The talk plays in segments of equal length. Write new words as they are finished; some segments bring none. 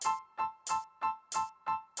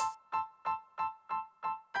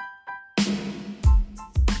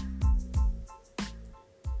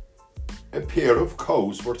A pair of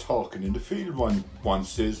cows were talking in the field one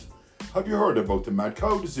says, "Have you heard about the mad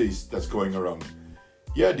cow disease that's going around?"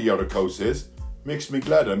 "Yeah," the other cow says, "makes me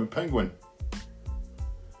glad I'm a penguin."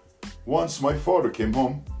 "Once my father came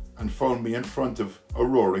home and found me in front of a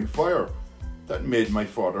roaring fire. That made my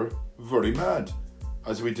father very mad,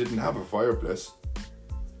 as we didn't have a fireplace."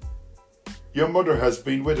 "Your mother has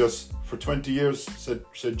been with us for 20 years,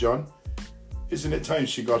 said John. "Isn't it time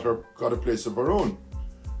she got a place of her own?"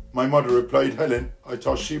 "My mother," replied Helen. "I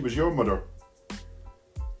thought she was your mother."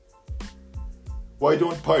 "Why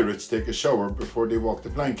don't pirates take a shower before they walk the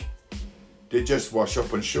plank? They just wash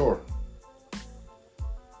up on shore."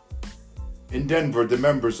 In Denver, the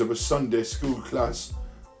members of a Sunday school class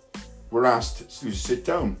were asked to sit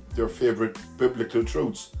down their favourite biblical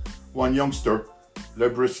truths. One youngster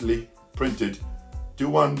laboriously printed, "Do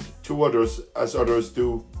one to others as others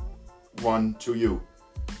do one to you."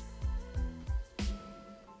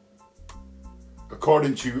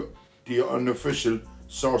 According to the unofficial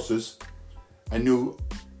sources, a new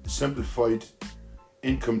simplified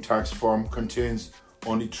income tax form contains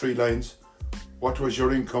only 3 lines. What was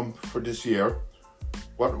your income for this year?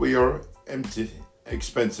 What were your empty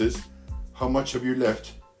expenses? How much have you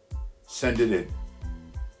left? Send it in.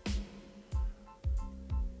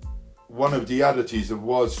 One of the oddities of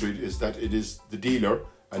Wall Street is that it is the dealer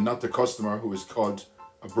and not the customer who is called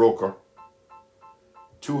a broker.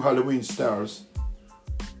 2 Halloween stars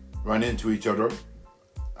ran into each other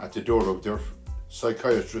at the door of their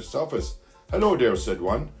psychiatrist's office. "Hello there," said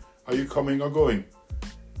one. "Are you coming or going?"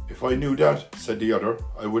 "If I knew that," said the other,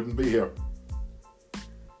 "I wouldn't be here."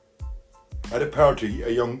 At a party, a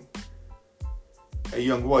young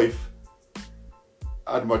wife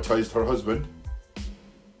advertised her husband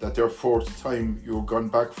that their 4th time you've gone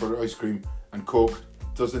back for ice cream and Coke.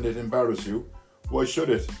 "Doesn't it embarrass you?" "Why should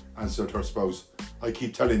it?" answered her spouse. "I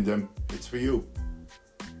keep telling them it's for you."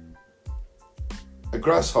 A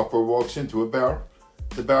grasshopper walks into a bar.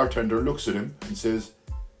 The bartender looks at him and says,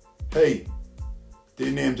 "Hey,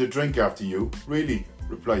 they named a drink after you." "Really?"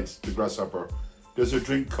 replied the grasshopper. "There's a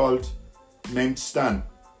drink called named Stan."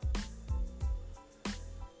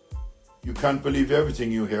 You can't believe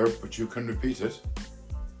everything you hear, but you can repeat it.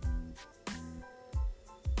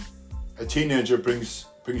 A teenager brings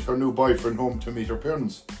her new boyfriend home to meet her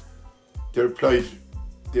parents. They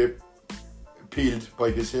appealed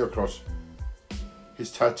by his haircut,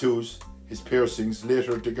 his tattoos, his piercings.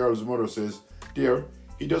 Later, the girl's mother says, "Dear,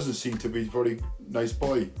 he doesn't seem to be a very nice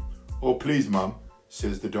boy." "Oh, please, Mom,"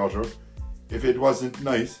 says the daughter. If he wasn't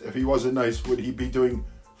nice, would he be doing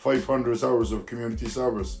 500 hours of community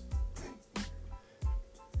service?"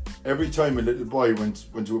 Every time a little boy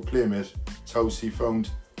went to a playmate's house, he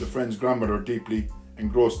found the friend's grandmother deeply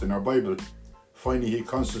engrossed in her Bible. Finally, he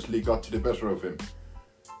constantly got to the better of him.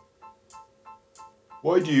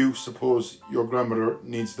 "Why do you suppose your grandmother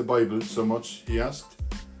needs the Bible so much?" he asked.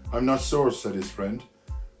 "I'm not sure," said his friend,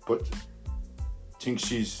 "but thinks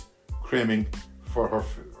she's cramming for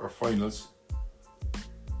her finals."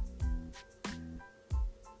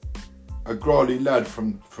 A Crawley lad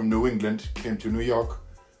from New England came to New York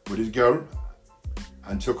with his girl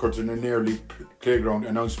and took her to the nearly playground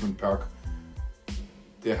announcement park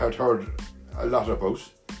they had heard a lot about,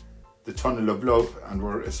 the Tunnel of Love, and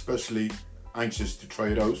were especially anxious to try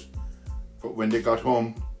it out. But when they got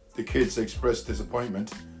home, the kids expressed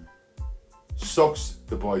disappointment. "Sucks,"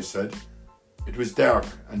 the boy said. "It was dark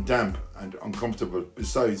and damp and uncomfortable.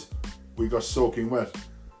 Besides, we got soaking wet."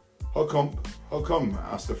 How come?"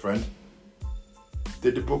 asked a friend.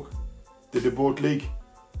 Did the boat leak?"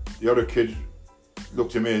 The other kid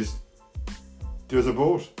looked amazed. "There's a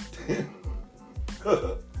boat?"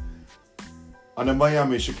 On a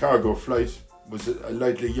Miami-Chicago flight was a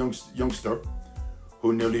likely youngster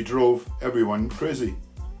who nearly drove everyone crazy.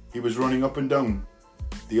 He was running up and down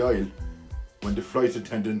the aisle when the flight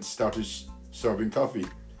attendant started serving coffee.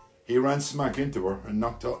 He ran smack into her and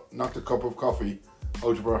knocked a cup of coffee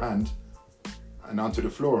out of her hand and onto the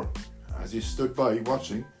floor. As he stood by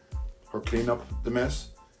watching her clean up the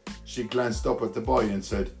mess, she glanced up at the boy and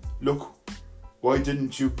said, "Look, why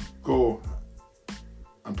didn't you go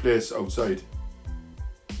and place outside?"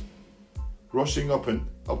 Rushing up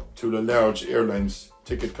to the large airline's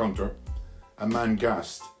ticket counter, a man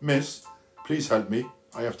gasped, "Miss, please help me.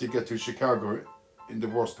 I have to get to Chicago in the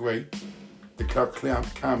worst way." The clerk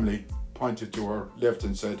calmly pointed to her left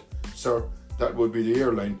and said, "Sir, that would be the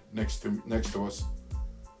airline next to us."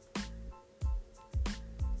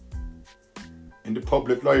 In the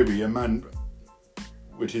public library, a man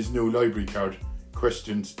with his new library card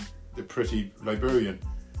questioned the pretty librarian.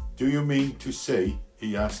 "Do you mean to say,"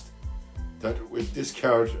 he asked, that with this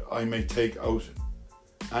card I may take out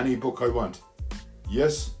any book I want?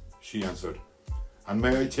 Yes, she answered. And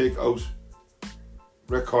may I take out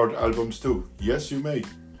record albums too? Yes, you may.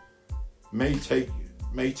 May take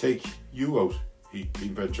you out, he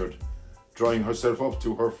ventured. Drawing herself up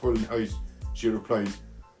to her full height, she replied,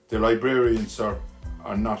 the librarians are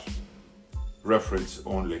not reference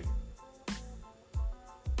only.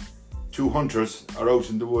 Two hunters are out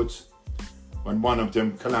in the woods when one of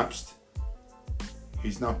them collapsed.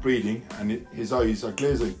 He's not breathing and his eyes are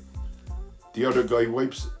glazing. The other guy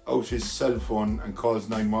wipes out his cell phone and calls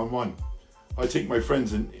 911. I think my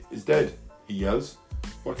friend is dead, he yells.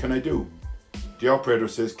 What can I do? The operator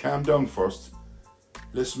says, calm down first.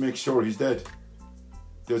 Let's make sure he's dead.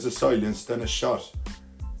 There's a silence, then a shot.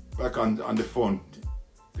 Back on the phone,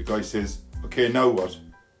 the guy says, okay, now what?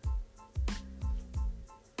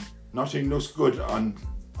 Nothing looks good on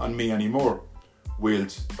me anymore,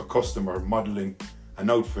 wailed a customer modelling an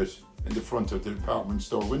outfit in the front of the department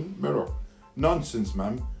store mirror. Nonsense,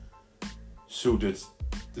 ma'am, soothed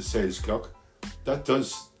the sales clerk. That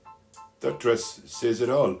dress says it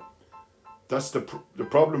all. That's the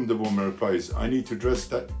problem, the woman replies. I need to dress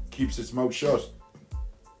that keeps its mouth shut.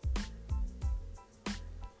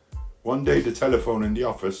 One day the telephone in the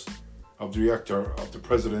office of the rector of the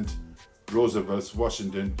President Roosevelt's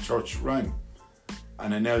Washington church rang,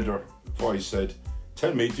 and an elder voice said,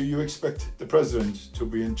 tell me, do you expect the president to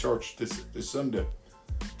be in church this Sunday?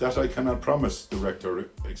 That I cannot promise, the rector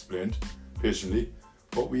explained patiently,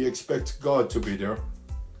 but we expect God to be there,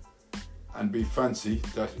 and we fancy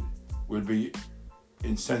that will be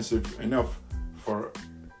insensitive enough for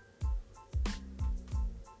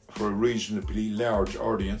a reasonably large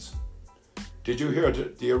audience. Did you hear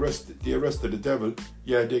the arrest of the devil?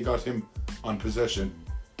 Yeah, they got him on possession.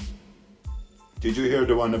 Did you hear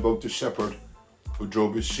the one about the shepherd who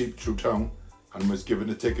drove his sheep through town and was given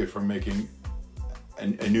a ticket for making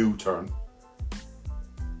a new turn?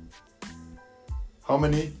 How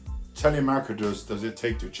many telemarketers does it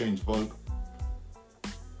take to change bulb?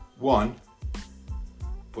 One,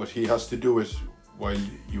 but he has to do it while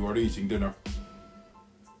you are eating dinner.